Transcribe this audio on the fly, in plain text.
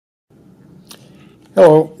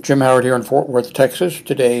Hello, Jim Howard here in Fort Worth, Texas.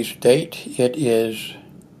 Today's date, it is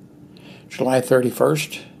July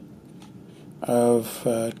 31st of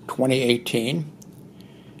 2018.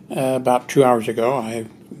 About 2 hours ago, I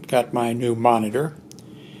got my new monitor,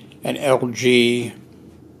 an LG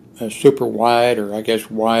super wide, or I guess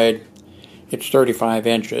wide. It's 35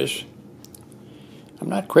 inches. I'm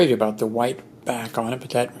not crazy about the white back on it,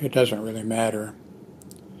 but it doesn't really matter.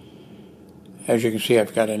 As you can see,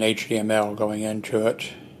 I've got an HDMI going into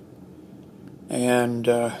it. And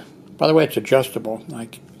by the way, it's adjustable. I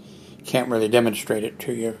can't really demonstrate it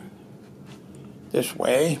to you this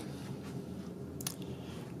way.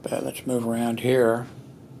 But let's move around here.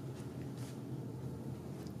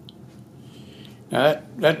 Now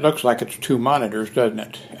that looks like it's two monitors, doesn't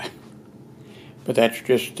it? But that's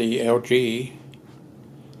just the LG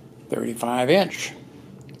 35-inch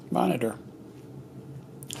monitor.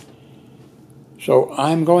 So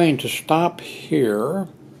I'm going to stop here.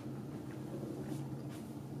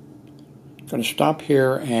 Going to stop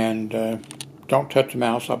here and don't touch the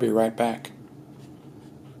mouse. I'll be right back.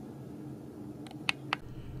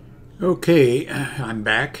 Okay, I'm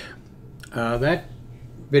back. That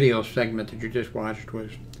video segment that you just watched was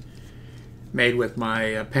made with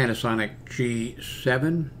my Panasonic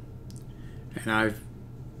G7, and I've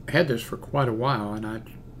had this for quite a while, and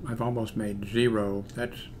I've almost made zero.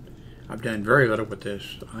 I've done very little with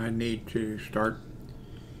this. I need to start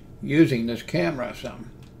using this camera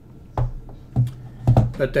some.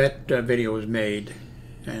 But that video was made,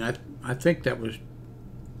 and I think that was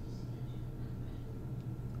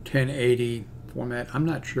 1080 format. I'm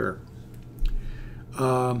not sure.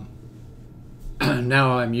 Now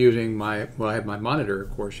I'm using I have my monitor,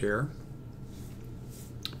 of course, here.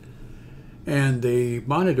 And the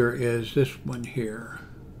monitor is this one here.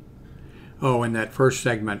 Oh, in that first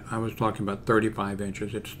segment, I was talking about 35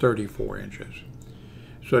 inches. It's 34 inches.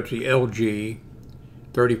 So it's the LG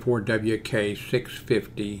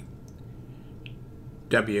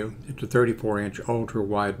 34WK650-W. It's a 34-inch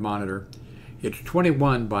ultra-wide monitor. It's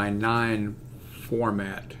 21 by 9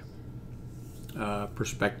 format,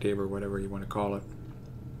 perspective, or whatever you want to call it.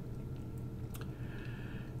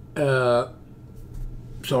 So,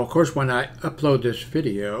 of course, when I upload this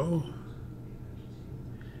video,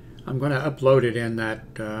 I'm going to upload it in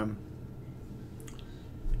that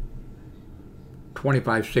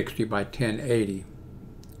 2560 by 1080.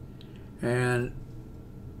 And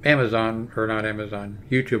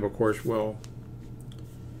YouTube, of course, will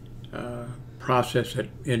process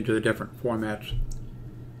it into the different formats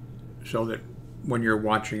so that when you're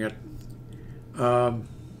watching it,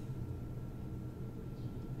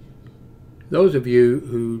 those of you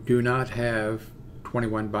who do not have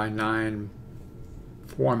 21 by 9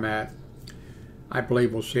 format, I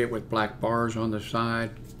believe will see it with black bars on the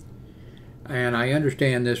side. And I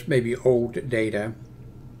understand this may be old data.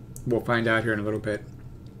 We'll find out here in a little bit.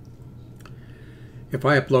 If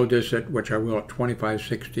I upload this which I will, at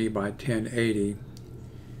 2560 by 1080,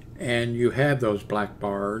 and you have those black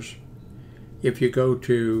bars, if you go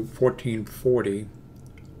to 1440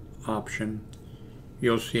 option,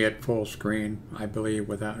 you'll see it full screen, I believe,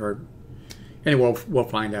 without, or anyway, we'll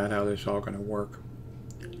find out how this is all going to work.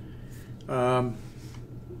 I'm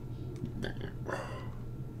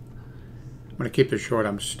going to keep this short.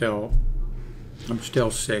 I'm still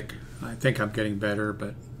sick. I think I'm getting better,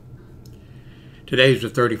 but today's the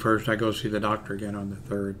 31st. I go see the doctor again on the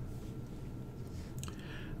 3rd.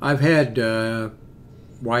 I've had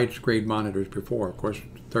widescreen monitors before. Of course,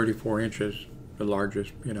 34 inches, the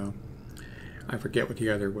largest, you know. I forget what the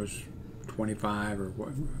other was, 25 or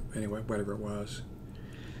what, anyway, whatever it was.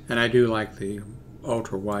 And I do like the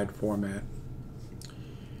ultra-wide format.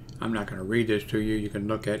 I'm not going to read this to you. You can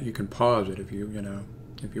look at, you can pause it if you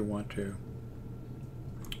want to.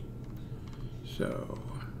 So,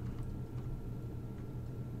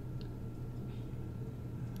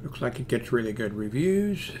 looks like it gets really good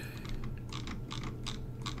reviews.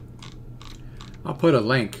 I'll put a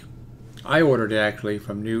link. I ordered it actually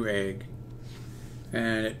from Newegg,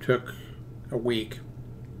 and it took a week.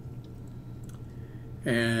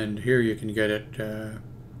 And here you can get it.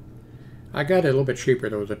 I got it a little bit cheaper.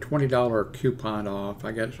 There was a $20 coupon off. So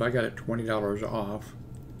I got it $20 off.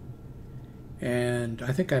 And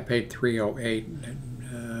I think I paid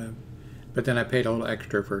 $308, but then I paid a little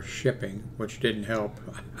extra for shipping, which didn't help.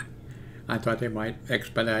 I thought they might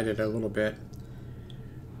expedite it a little bit.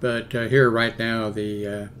 But here right now,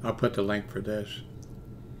 I'll put the link for this.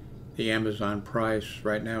 The Amazon price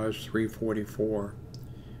right now is $344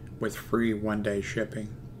 with free one-day shipping.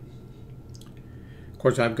 Of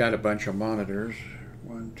course, I've got a bunch of monitors.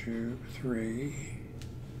 1, 2, 3,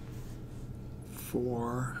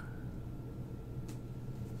 for,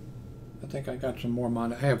 I think I got some more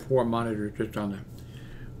monitors. I have 4 monitors just on the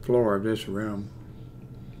floor of this room.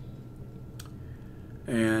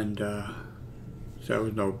 And so there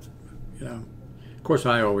was no, you know, of course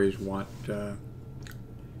I always want,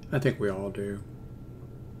 I think we all do.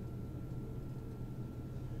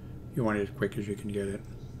 You want it as quick as you can get it.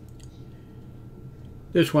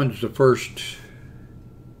 This one's the first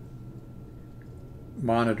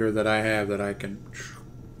monitor that I have that I can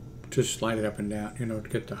just slide it up and down, you know, to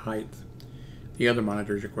get the height. The other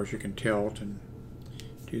monitors, of course, you can tilt and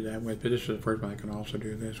do that with, but this is the first one I can also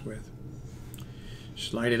do this with.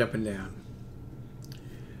 Slide it up and down.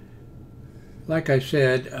 Like I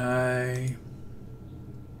said, I'm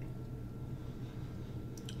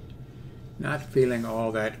not feeling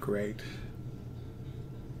all that great.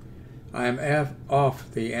 I'm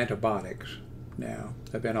off the antibiotics now.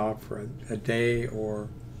 I've been off for a day, or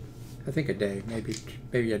I think a day,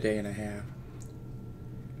 maybe a day and a half.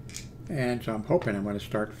 And so I'm hoping I'm going to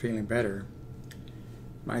start feeling better.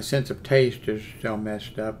 My sense of taste is still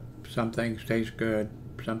messed up. Some things taste good,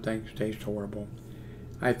 some things taste horrible.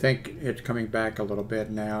 I think it's coming back a little bit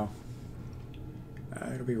now.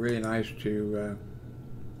 It'll be really nice to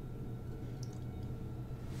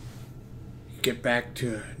get back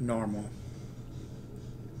to normal.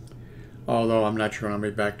 Although I'm not sure I'll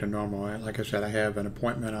be back to normal. Like I said, I have an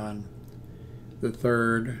appointment on the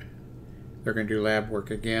 3rd. They're going to do lab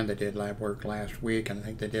work again. They did lab work last week, and I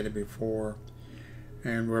think they did it before.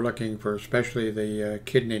 And we're looking for especially the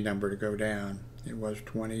kidney number to go down. It was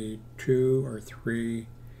 22 or 3.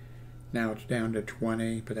 Now it's down to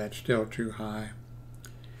 20, but that's still too high.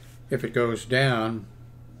 If it goes down,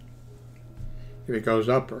 if it goes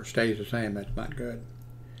up or stays the same, that's not good.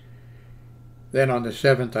 Then on the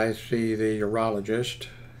 7th, I see the urologist,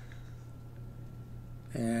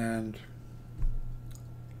 and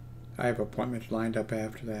I have appointments lined up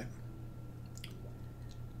after that.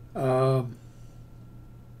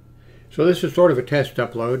 So this is sort of a test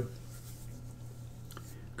upload.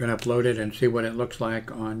 I'm going to upload it and see what it looks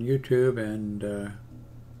like on YouTube. And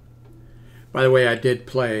by the way, I did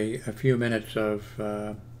play a few minutes of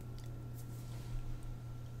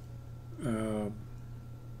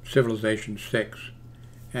Civilization VI,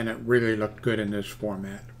 and it really looked good in this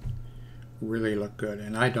format. Really looked good.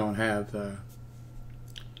 And I don't have the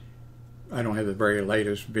very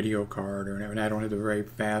latest video card or anything. I don't have the very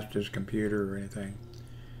fastest computer or anything.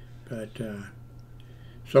 But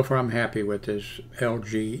so far I'm happy with this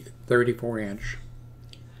LG 34-inch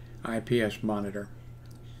IPS monitor.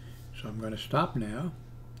 So I'm going to stop now.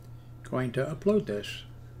 Going to upload this.